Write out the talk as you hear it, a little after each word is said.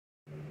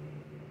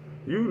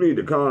You need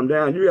to calm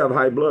down. You have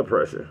high blood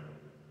pressure.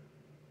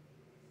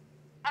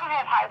 I don't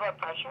have high blood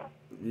pressure.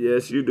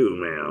 Yes, you do,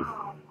 ma'am.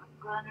 Oh, my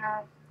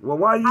goodness. Well,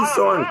 why are you I have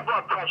so... high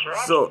blood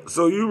pressure.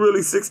 So you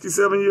really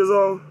 67 years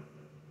old?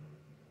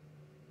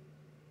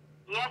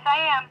 Yes,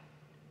 I am.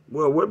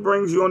 Well, what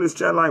brings you on this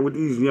chat line with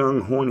these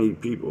young, horny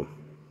people?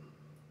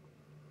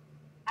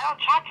 I don't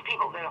talk to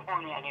people that are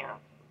horny on here.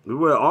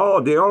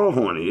 Well, they're all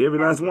horny, every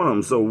last one of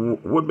them. So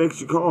what makes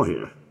you call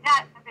here?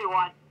 Not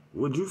everyone.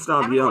 Would you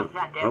stop Everyone's yelling?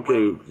 not that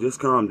Okay, way. just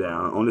calm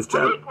down. On this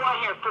chat... What are you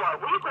going here for?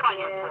 What are you going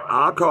here for?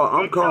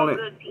 I'm calling...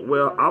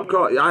 Well, I'm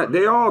calling...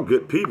 They're all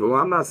good people.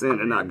 I'm not saying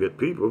they're not good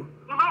people.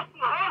 You must be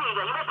horny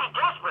then. You must be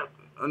desperate.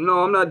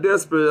 No, I'm not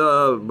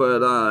desperate,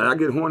 but I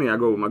get horny, I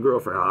go with my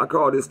girlfriend. I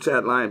call this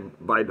chat line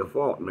by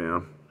default,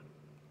 ma'am.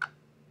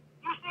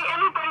 You see,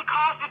 everybody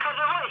calls because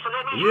they're horny, so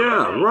that means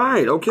Yeah,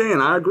 right. Okay,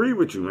 and I agree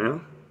with you,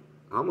 ma'am.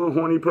 I'm a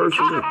horny person.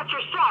 Talk too. about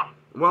yourself.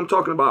 Well, I'm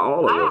talking about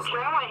all I of don't us. care.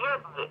 I want to hear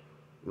about it.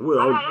 I'm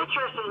Well, not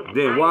interested in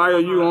then why are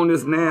you on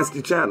this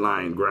nasty chat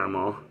line,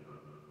 Grandma?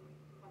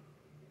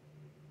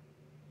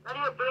 None of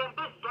your damn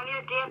business. None of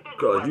your damn business.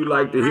 Because you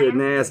like to hear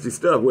nasty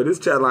stuff. Well, this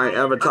chat line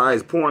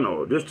advertise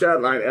porno. This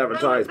chat line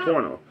advertise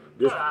porno.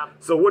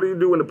 So what do you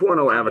do when the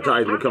porno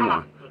advertisement come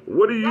on?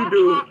 What do you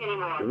do?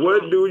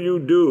 What do you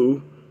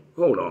do?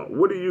 Hold on.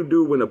 What do you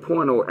do when the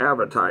porno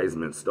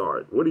advertisement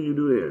start? What do you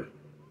do then?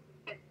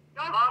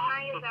 Don't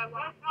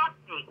talk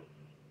to me.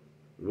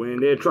 When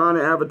they're trying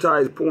to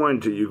advertise porn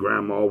to you,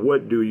 Grandma,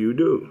 what do you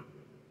do?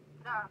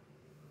 No.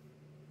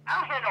 I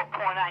don't hear no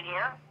porn on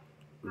here.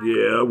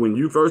 Yeah, when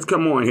you first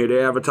come on here, they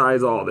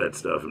advertise all that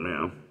stuff,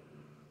 ma'am.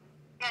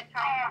 Get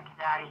out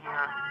of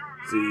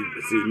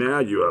here. See, now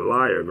you're a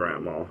liar,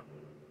 Grandma.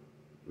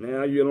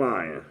 Now you're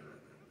lying.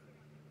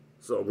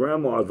 So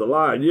Grandma's a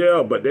liar.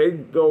 Yeah, but they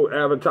go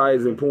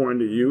advertising porn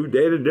to you.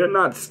 They're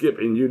not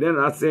skipping you. They're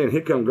not saying,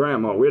 here come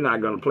Grandma, we're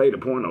not going to play the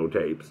porno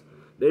tapes.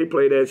 They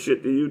play that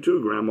shit to you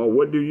too, Grandma.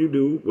 What do you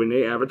do when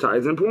they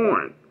advertising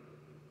porn?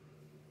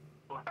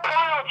 Porno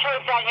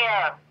tapes on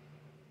here.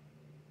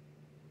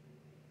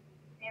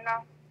 You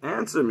know?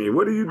 Answer me.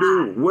 What do you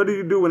do? What do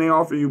you do when they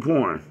offer you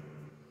porn?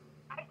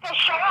 I said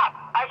shut up.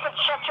 I said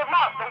shut your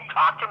mouth. Don't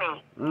talk to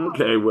me.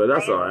 Okay, well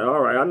that's all right.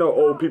 All right, I know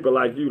old people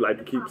like you like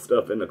to keep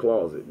stuff in the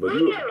closet, but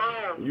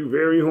you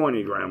very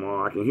horny,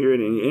 Grandma. I can hear it,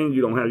 and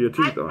you don't have your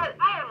teeth on. I am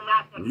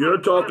not. You're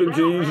talking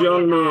to these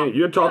young men.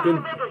 You're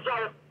talking,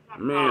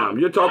 ma'am.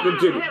 You're talking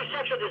to,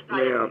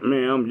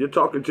 ma'am. You're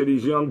talking to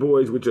these young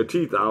boys with your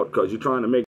teeth out because you're trying to make